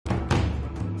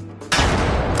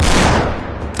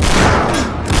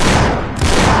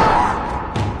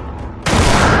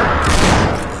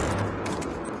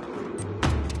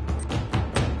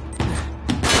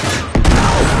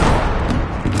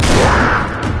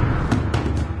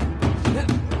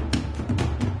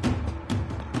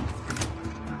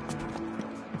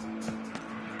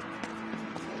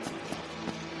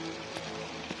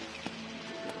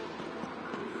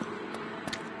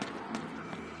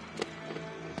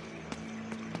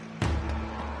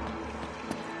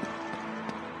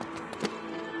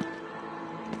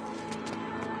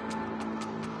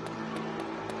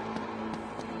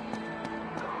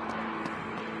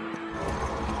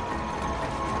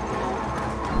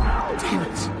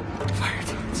Demons. Fire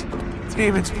demons.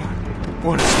 Demons, Bart.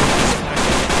 What is this fire?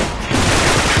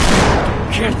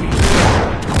 Can't be.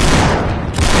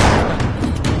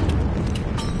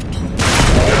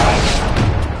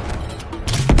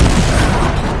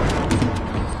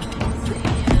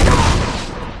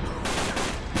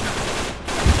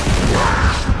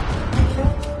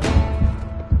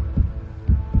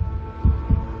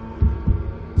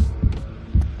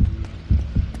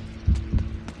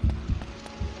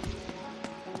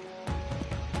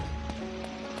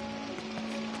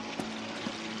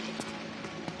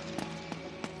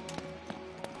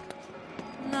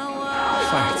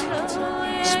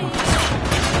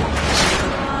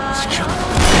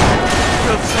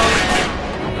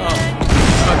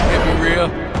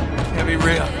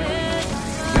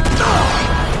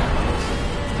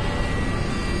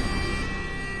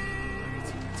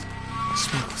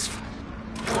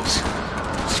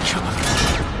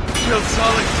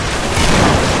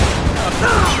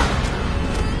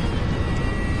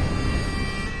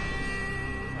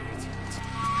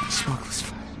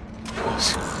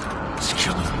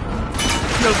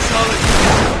 Killed Sully.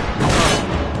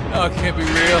 Oh, can't be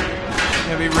real.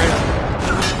 Can't be real.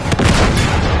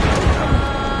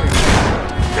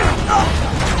 Get out.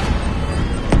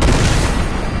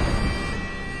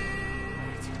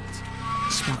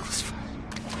 Smokeless.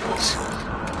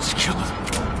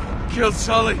 Killed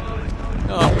Sully. Oh, can't be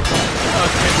real.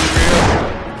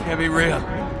 Can't be real.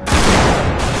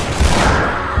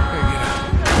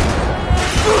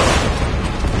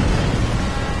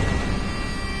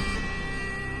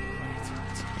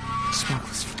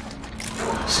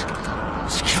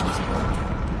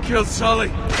 Killed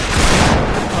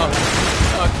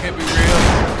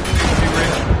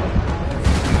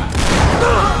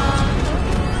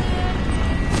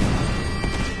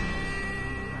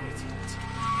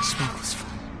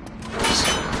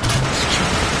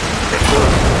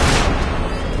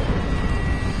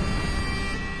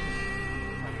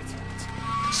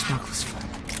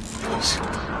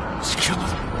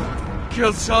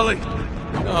Sully.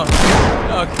 Oh,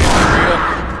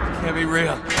 can't be real. Can't be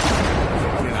real.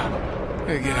 Get out.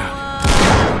 Get out.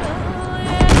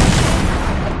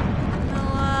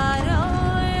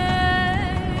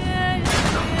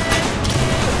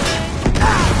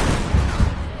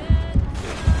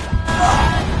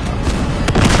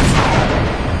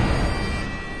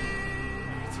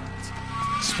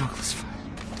 Smokeless.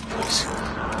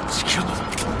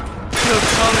 Killed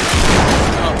Sully.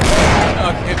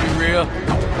 Oh, can't be real.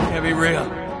 Can't be real.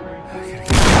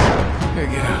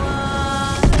 Get out.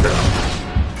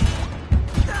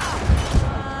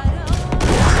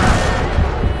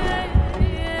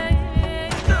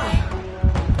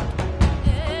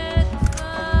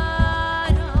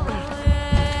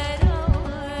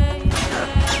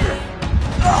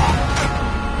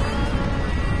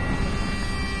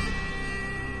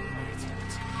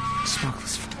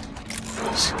 Smokeless.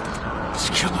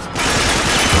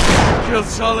 Killed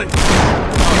Sully.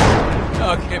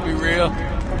 Oh, can't be real.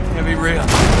 Can't be real.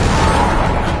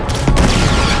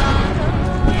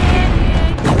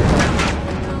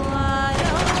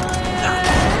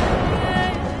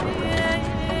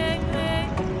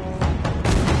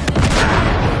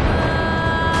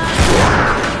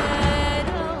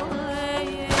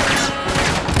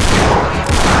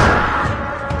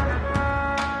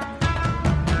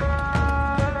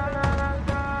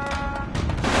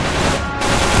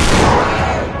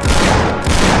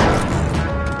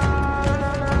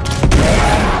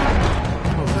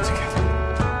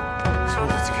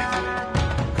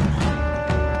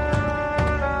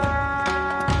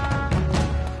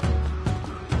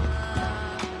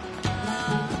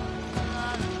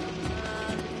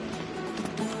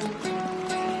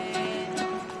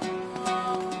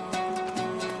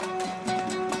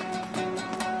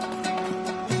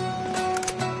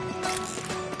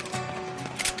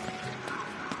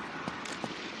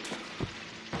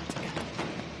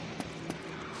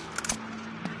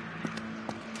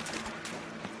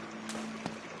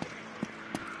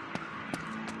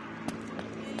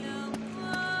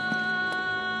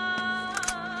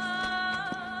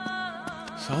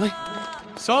 Sully?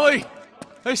 Sully!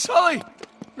 Hey, Sully!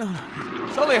 No.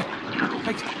 Sully!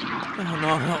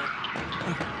 No.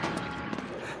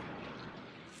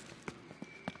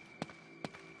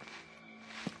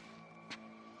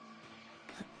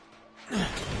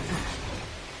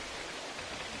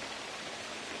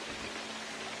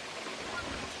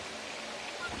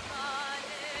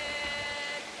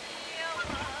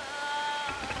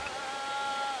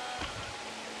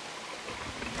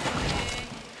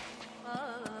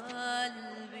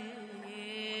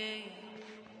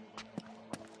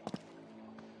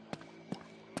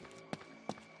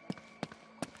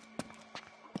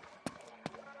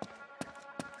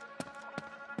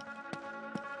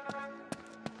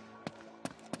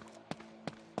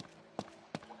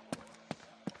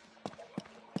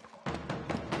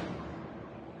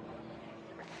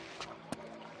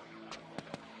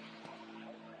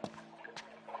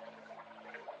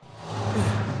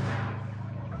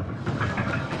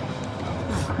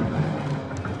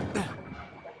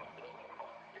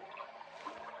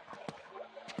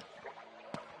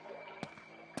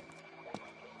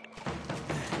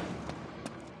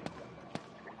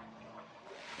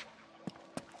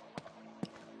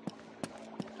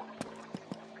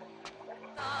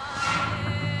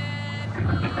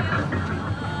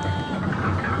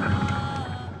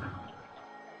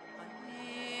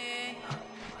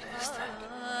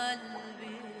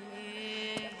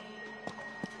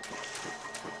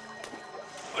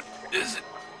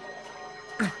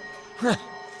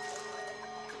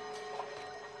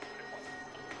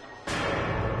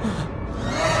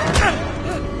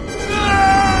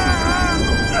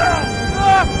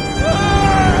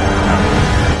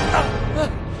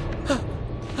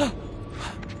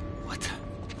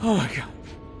 Oh my God.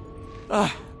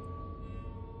 Ah.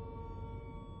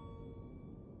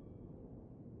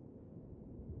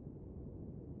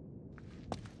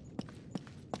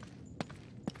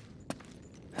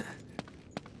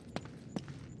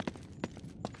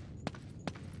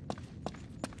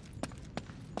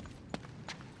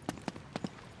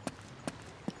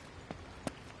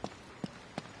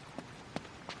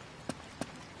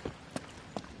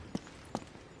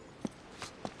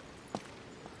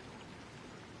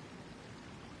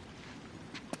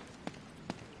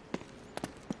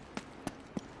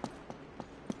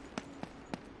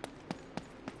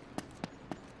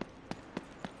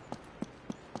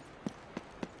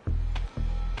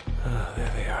 Oh,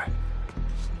 there they are.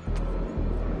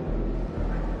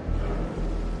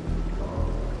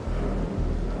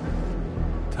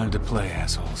 Time to play,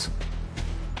 assholes.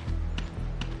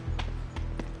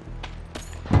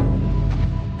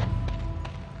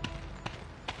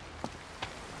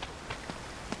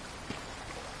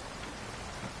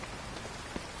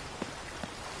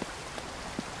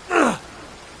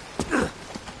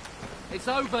 It's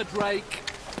over, Drake.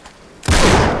 No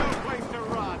place to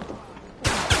run.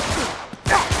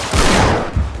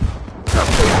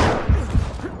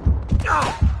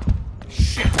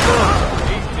 Shit.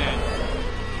 He's dead.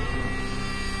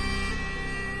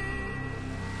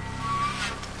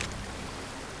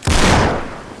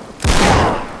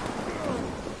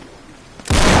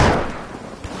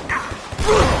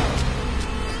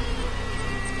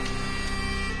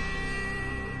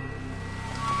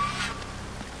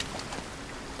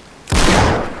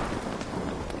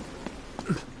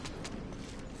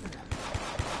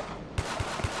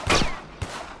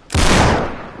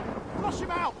 Flush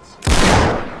him out.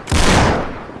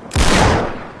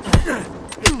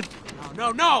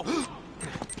 No, no!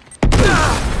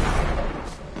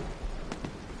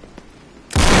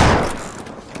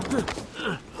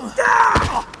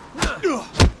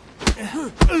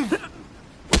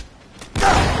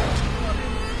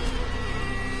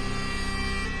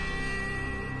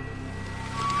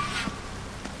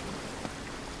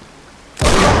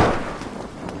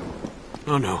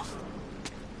 Oh no.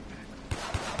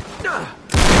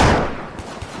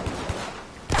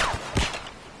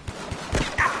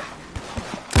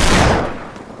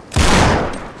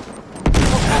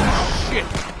 Shit.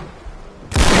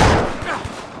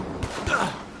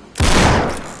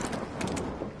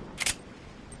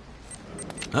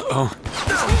 Uh-oh.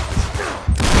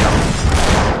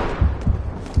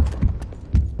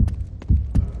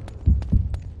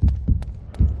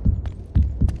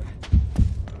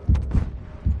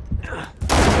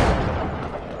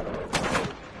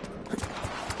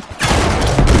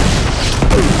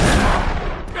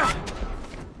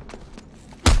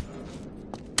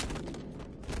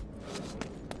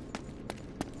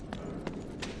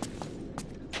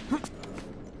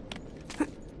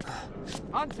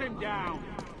 Hunt him down.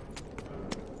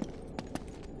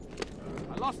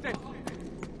 I lost him.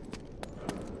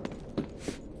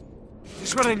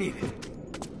 Just what I needed.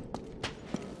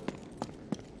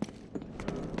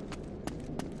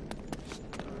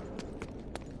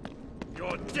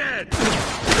 You're dead.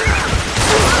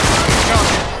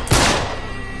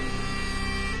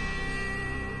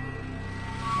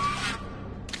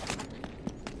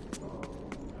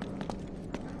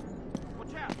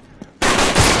 Watch out.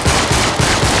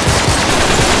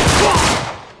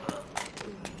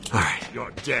 All right.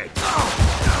 You're dead.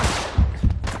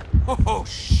 Oh,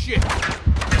 shit.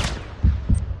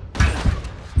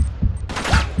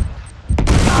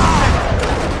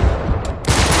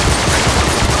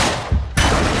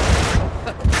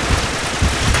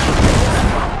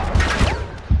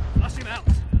 Flush him out.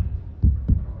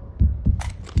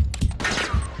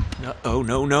 Oh,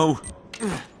 no, no.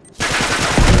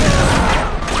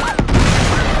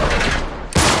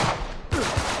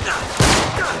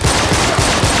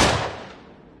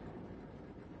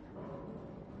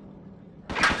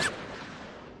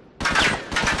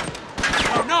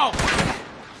 Oh, no!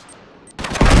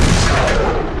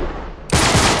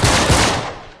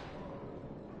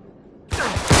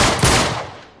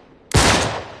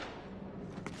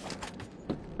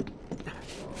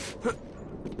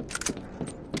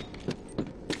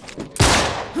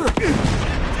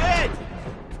 Dead.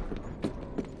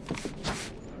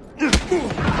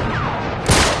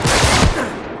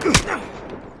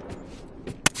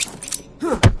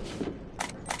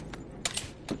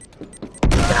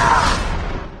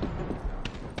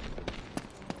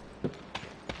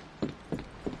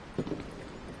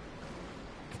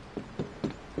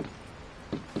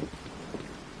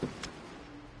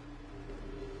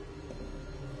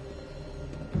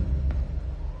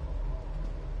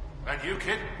 And you,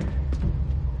 kid?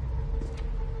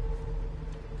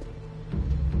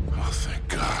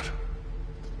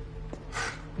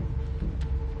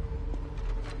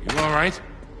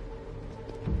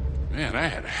 man, I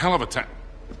had a hell of a time.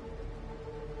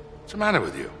 What's the matter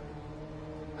with you?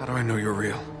 How do I know you're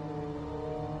real?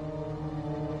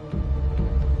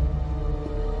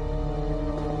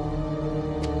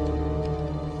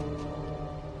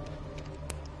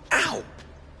 Ow!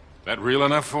 That real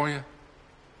enough for you?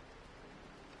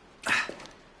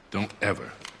 Don't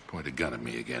ever point a gun at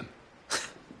me again.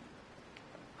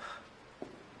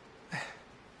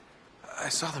 I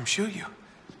saw them shoot you.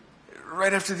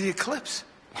 Right after the eclipse.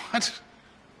 What?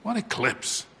 What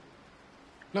eclipse?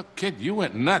 Look, kid, you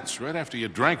went nuts right after you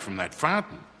drank from that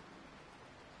fountain.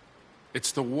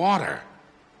 It's the water.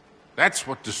 That's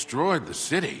what destroyed the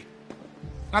city.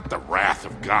 Not the wrath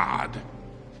of God.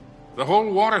 The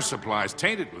whole water supply is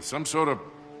tainted with some sort of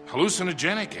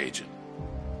hallucinogenic agent.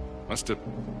 Must have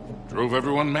drove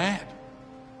everyone mad.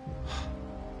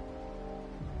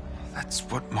 That's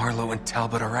what Marlowe and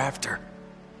Talbot are after.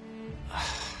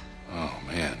 Oh,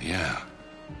 man, yeah.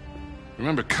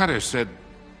 Remember, Cutter said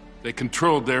they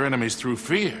controlled their enemies through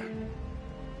fear.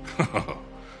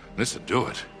 This'll do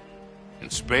it. In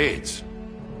spades.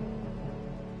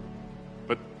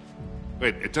 But,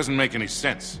 wait, it doesn't make any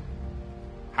sense.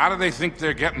 How do they think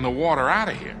they're getting the water out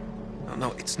of here?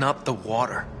 No, it's not the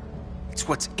water. It's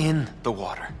what's in the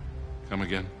water. Come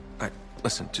again?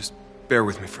 Listen, just bear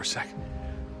with me for a sec.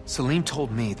 Salim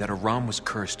told me that Aram was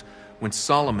cursed when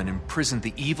Solomon imprisoned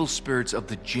the evil spirits of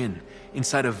the jinn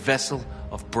inside a vessel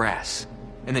of brass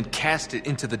and then cast it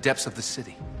into the depths of the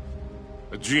city.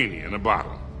 A genie in a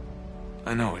bottle.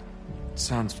 I know, it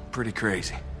sounds pretty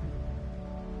crazy.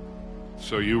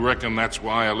 So you reckon that's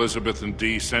why Elizabeth and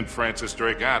Dee sent Francis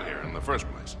Drake out here in the first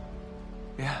place?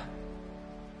 Yeah.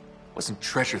 It wasn't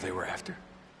treasure they were after.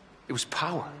 It was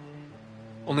power.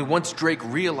 Only once Drake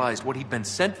realized what he'd been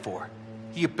sent for,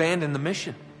 he abandoned the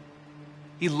mission.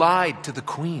 He lied to the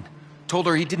Queen, told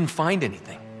her he didn't find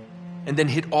anything, and then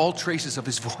hid all traces of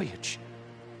his voyage.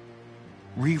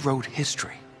 Rewrote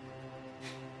history.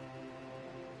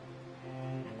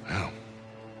 Well,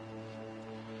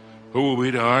 who are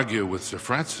we to argue with Sir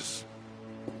Francis?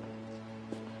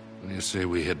 What do you say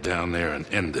we head down there and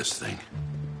end this thing?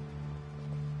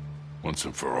 Once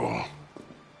and for all.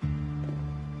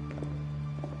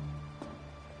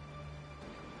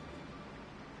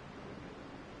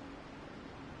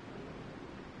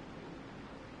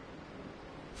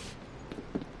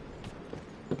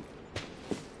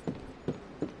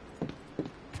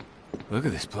 Look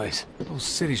at this place. The whole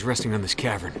city's resting on this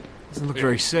cavern. Doesn't look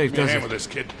very safe, does Hand it? with this,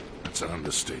 kid. That's an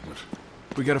understatement.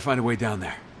 We gotta find a way down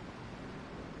there.